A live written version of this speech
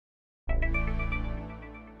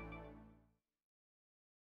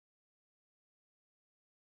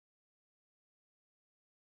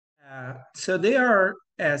So there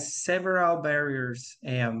are several barriers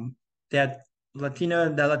that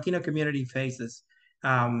the Latino community faces.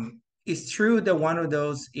 It's true that one of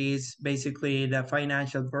those is basically the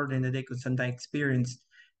financial burden that they could sometimes experience.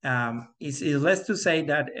 It's less to say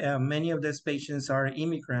that many of these patients are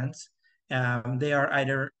immigrants. They are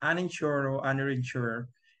either uninsured or underinsured.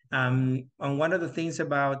 And one of the things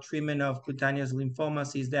about treatment of cutaneous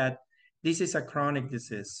lymphomas is that this is a chronic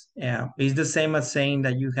disease. Yeah, it's the same as saying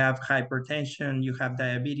that you have hypertension, you have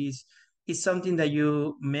diabetes. It's something that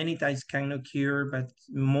you many times cannot cure, but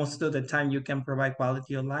most of the time you can provide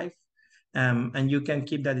quality of life. And you can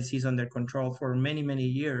keep that disease under control for many, many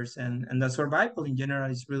years. And the survival in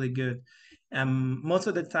general is really good. Most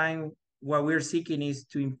of the time, what we're seeking is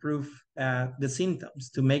to improve the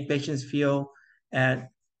symptoms, to make patients feel, uh,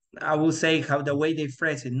 I will say how the way they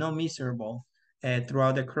phrase it, not miserable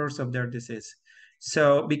throughout the course of their disease.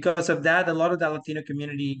 So because of that, a lot of the Latino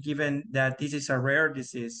community, given that this is a rare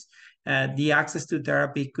disease, the access to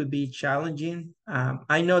therapy could be challenging.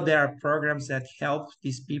 I know there are programs that help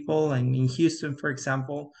these people. And in Houston, for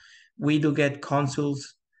example, we do get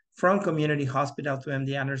consults from community hospital to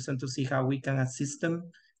MD Anderson to see how we can assist them.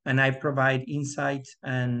 And I provide insight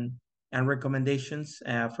and recommendations.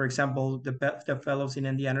 For example, the fellows in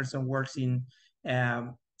MD Anderson works in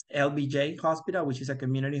LBJ Hospital, which is a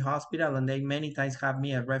community hospital, and they many times have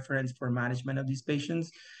me a reference for management of these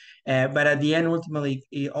patients. But at the end, ultimately,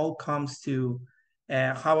 it all comes to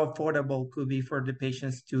how affordable could be for the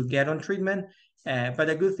patients to get on treatment. But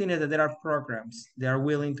the good thing is that there are programs that are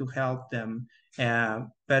willing to help them.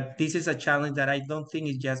 But this is a challenge that I don't think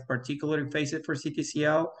is just particularly faced for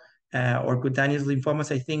CTCL or cutaneous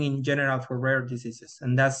lymphomas. I think in general for rare diseases,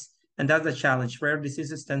 and that's the challenge. Rare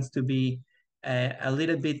diseases tends to be a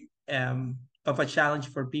little bit of a challenge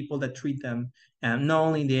for people that treat them, not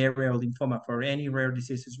only in the area of lymphoma, for any rare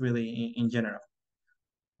diseases really in general.